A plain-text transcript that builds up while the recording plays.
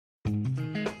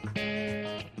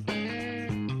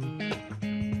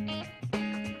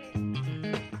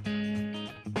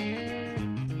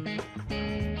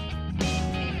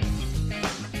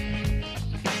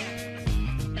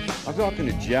talking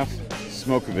to Jeff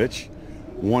Smokevitch,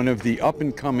 one of the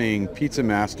up-and-coming pizza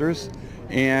masters.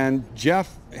 And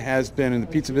Jeff has been in the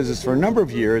pizza business for a number of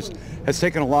years, has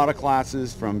taken a lot of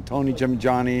classes from Tony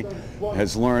Gemignani,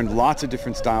 has learned lots of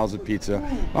different styles of pizza.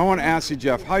 I want to ask you,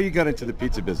 Jeff, how you got into the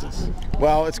pizza business?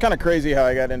 Well, it's kind of crazy how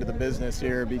I got into the business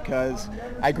here because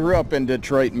I grew up in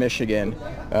Detroit, Michigan.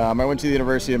 I went to the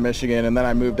University of Michigan, and then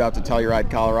I moved out to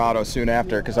Telluride, Colorado soon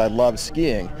after because I love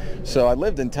skiing. So I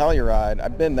lived in Telluride.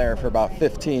 I've been there for about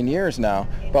 15 years now.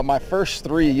 But my first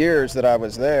 3 years that I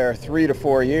was there, 3 to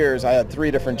 4 years, I had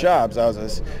 3 different jobs. I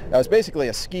was basically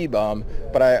a ski bum,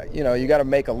 but you got to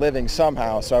make a living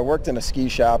somehow. So I worked in a ski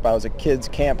shop. I was a kids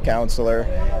camp counselor,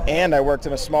 and I worked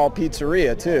in a small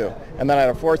pizzeria too. And then I had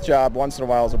a 4th job once in a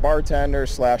while as a bartender /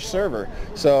 server.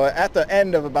 So at the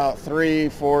end of about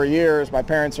 3-4 years, my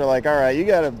parents are like, all right, you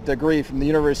got a degree from the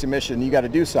University of Michigan, you got to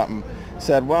do something. I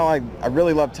said, well, I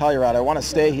really love Telluride. I want to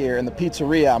stay here, and the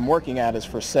pizzeria I'm working at is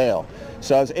for sale.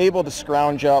 So I was able to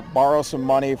scrounge up, borrow some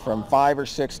money from 5 or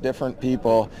 6 different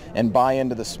people and buy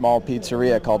into the small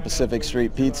pizzeria called Pacific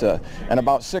Street Pizza. And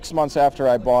about 6 months after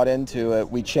I bought into it,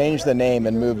 we changed the name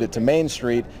and moved it to Main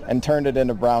Street and turned it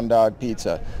into Brown Dog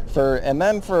Pizza. And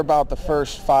then for about the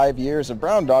first 5 years of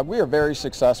Brown Dog, we were very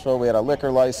successful. We had a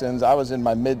liquor license. I was in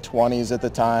my mid-20s at the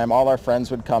time. All our friends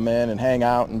would come in and hang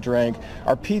out and drink.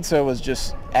 Our pizza was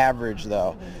just average,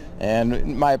 though.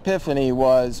 And my epiphany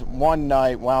was one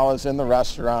night while I was in the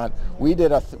restaurant, we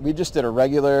just did a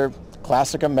regular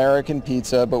classic American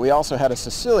pizza, but we also had a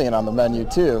Sicilian on the menu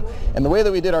too. And the way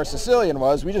that we did our Sicilian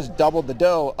was we just doubled the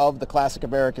dough of the classic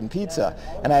American pizza.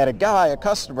 And I had a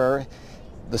customer,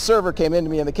 the server came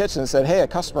into me in the kitchen and said, hey, a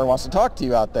customer wants to talk to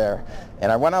you out there.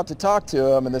 And I went out to talk to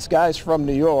him, and this guy's from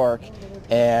New York.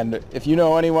 And if you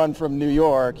know anyone from New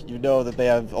York, you know that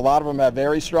a lot of them have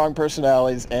very strong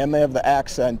personalities, and they have the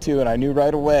accent too. And I knew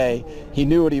right away he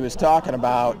knew what he was talking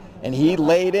about, and he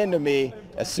laid into me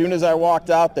as soon as I walked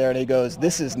out there, and he goes,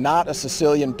 this is not a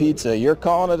Sicilian pizza. You're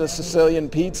calling it a Sicilian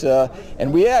pizza.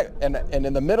 And and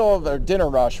in the middle of our dinner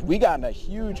rush, we got in a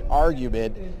huge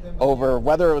argument over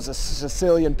whether it was a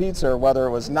Sicilian pizza or whether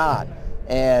it was not.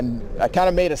 And I kind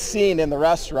of made a scene in the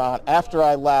restaurant. After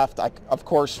I left, I, of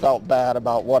course, felt bad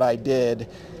about what I did.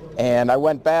 And I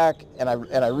went back and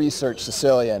I researched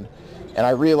Sicilian. And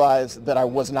I realized that I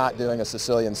was not doing a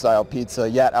Sicilian-style pizza,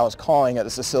 yet I was calling it a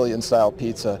Sicilian-style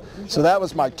pizza. So that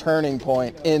was my turning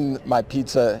point in my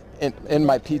pizza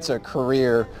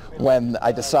career, when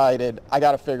I decided I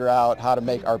got to figure out how to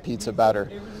make our pizza better.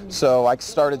 So I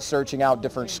started searching out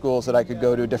different schools that I could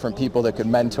go to, different people that could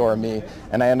mentor me,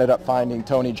 and I ended up finding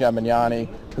Tony Gemignani,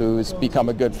 who's become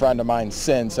a good friend of mine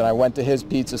since, and I went to his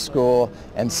pizza school,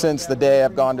 and since the day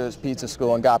I've gone to his pizza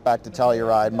school and got back to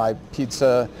Telluride, my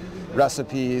pizza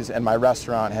recipes and my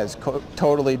restaurant has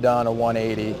totally done a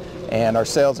 180, and our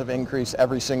sales have increased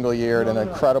every single year at an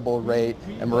incredible rate,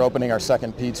 and we're opening our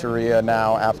 2nd pizzeria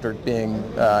now after being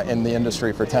in the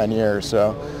industry for 10 years.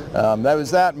 So that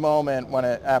was that moment when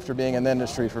after being in the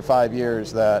industry for 5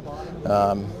 years that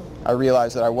I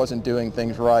realized that I wasn't doing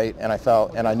things right, and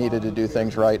I needed to do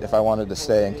things right if I wanted to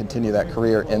stay and continue that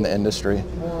career in the industry.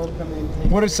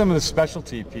 What are some of the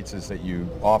specialty pizzas that you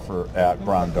offer at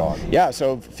Brown Dog? Yeah,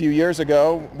 so a few years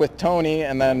ago with Tony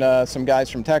and then some guys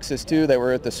from Texas too that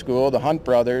were at the school, the Hunt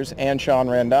brothers and Sean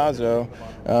Randazzo,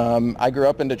 I grew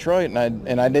up in Detroit, and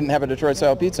I didn't have a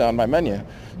Detroit-style pizza on my menu.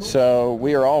 So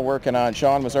we are all working on,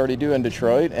 Sean was already doing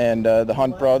Detroit, and the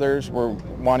Hunt brothers were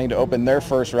wanting to open their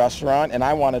first restaurant, and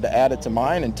I wanted to add it to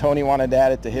mine, and Tony wanted to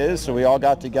add it to his, so we all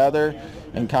got together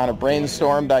and kind of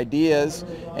brainstormed ideas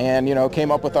and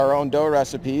came up with our own dough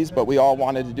recipes, but we all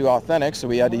wanted to do authentic, so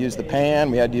we had to use the pan,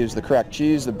 we had to use the correct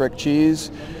cheese, the brick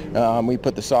cheese. We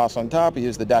put the sauce on top, we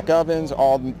used the deck ovens,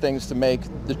 all the things to make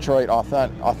Detroit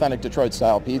authentic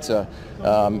Detroit-style pizza.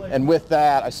 And with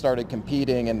that, I started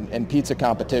competing in pizza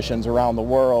competitions around the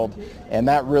world, and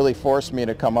that really forced me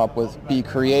to be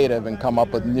creative and come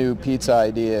up with new pizza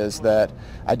ideas that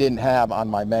I didn't have on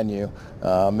my menu.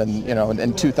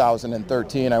 In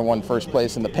 2013, I won first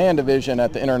place in the pan division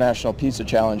at the International Pizza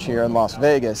Challenge here in Las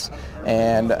Vegas,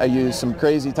 and I used some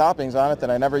crazy toppings on it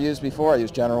that I never used before. I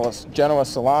used Genoa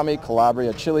salami,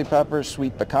 Calabria chili peppers,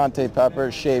 sweet picante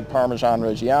peppers, shaved Parmesan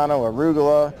Reggiano,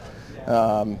 arugula,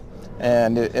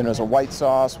 and it was a white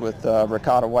sauce with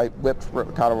whipped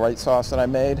ricotta white sauce that I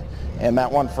made, and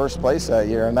that won first place that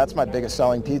year, and that's my biggest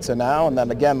selling pizza now. And then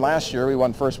again last year we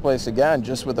won first place again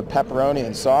just with a pepperoni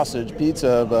and sausage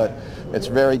pizza, but it's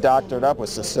very doctored up with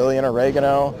Sicilian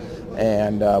oregano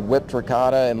and whipped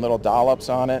ricotta and little dollops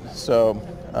on it. So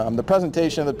The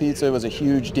presentation of the pizza was a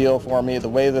huge deal for me, the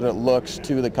way that it looks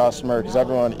to the customer, because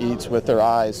everyone eats with their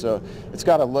eyes. So it's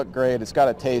got to look great, it's got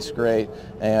to taste great,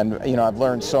 and I've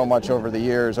learned so much over the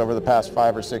years, over the past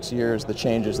 5 or 6 years, the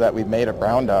changes that we've made at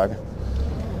Brown Dog.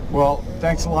 Well,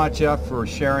 thanks a lot, Jeff, for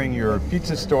sharing your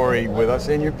pizza story with us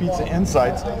and your pizza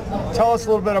insights. Tell us a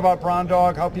little bit about Brown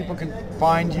Dog, how people can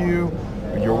find you,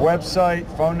 your website,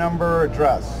 phone number,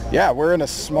 address. Yeah, we're in a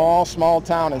small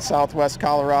town in southwest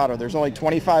Colorado. There's only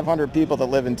 2,500 people that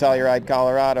live in Telluride,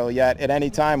 Colorado, yet at any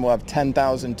time we'll have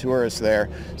 10,000 tourists there.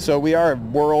 So we are a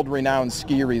world-renowned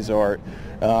ski resort.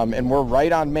 And we're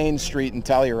right on Main Street in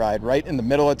Telluride, right in the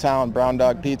middle of town. Brown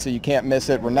Dog Pizza, you can't miss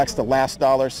it. We're next to Last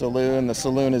Dollar Saloon. The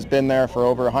saloon has been there for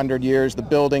over 100 years. The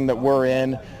building that we're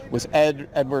in was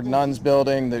Edward Nunn's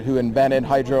building, who invented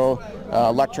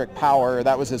hydroelectric power.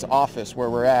 That was his office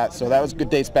where we're at. So that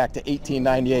dates back to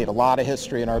 1898. A lot of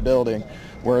history in our building.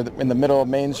 We're in the middle of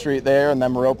Main Street there, and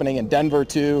then we're opening in Denver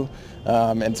too.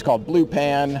 And it's called Blue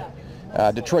Pan.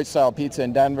 Detroit-style pizza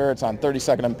in Denver. It's on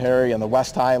 32nd and Perry in the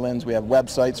West Highlands. We have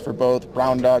websites for both,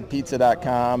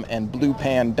 browndogpizza.com and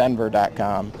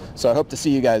bluepandenver.com. So I hope to see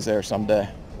you guys there someday.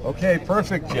 Okay,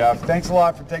 perfect, Jeff. Thanks a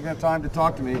lot for taking the time to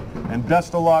talk to me, and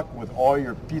best of luck with all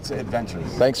your pizza adventures.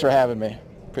 Thanks for having me.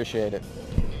 Appreciate it.